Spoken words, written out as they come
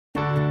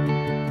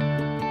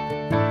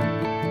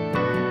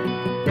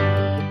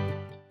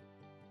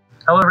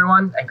Hello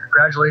everyone, and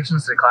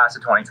congratulations to the class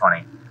of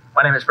 2020.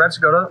 My name is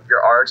Sigoda,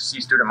 your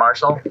ROTC student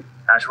Marshal, and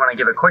I just want to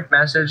give a quick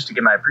message to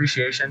give my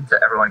appreciation to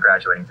everyone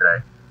graduating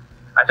today.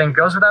 I think it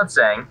goes without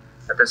saying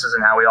that this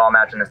isn't how we all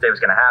imagined this day was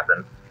going to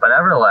happen, but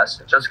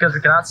nevertheless, just because we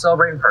cannot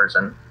celebrate in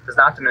person does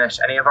not diminish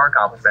any of our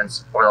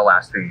accomplishments over the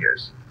last few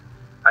years.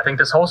 I think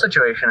this whole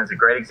situation is a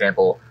great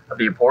example of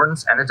the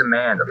importance and the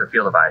demand of the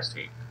field of IST.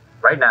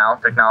 Right now,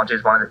 technology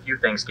is one of the few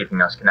things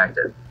keeping us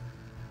connected.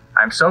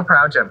 I'm so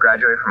proud to have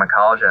graduated from a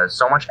college that has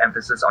so much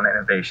emphasis on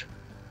innovation.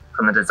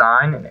 From the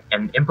design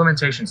and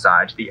implementation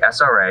side to the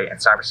SRA and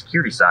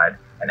cybersecurity side,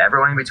 and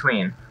everyone in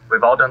between,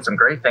 we've all done some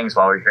great things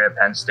while we're here at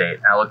Penn State,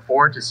 and I look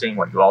forward to seeing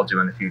what you all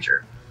do in the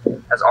future.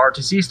 As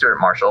ROTC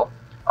student Marshal,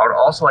 I would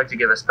also like to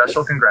give a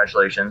special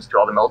congratulations to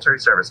all the military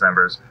service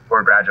members who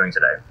are graduating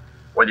today.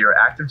 Whether you're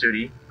active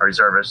duty, a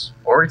reservist,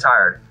 or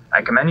retired,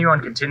 I commend you on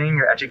continuing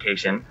your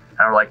education, and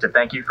I would like to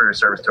thank you for your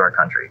service to our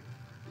country.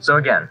 So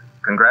again,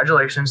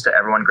 congratulations to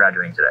everyone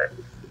graduating today.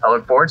 I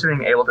look forward to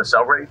being able to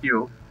celebrate with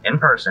you in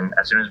person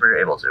as soon as we are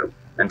able to.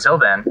 Until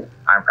then,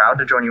 I'm proud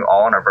to join you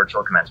all in our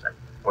virtual commencement.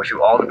 I wish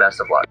you all the best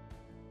of luck.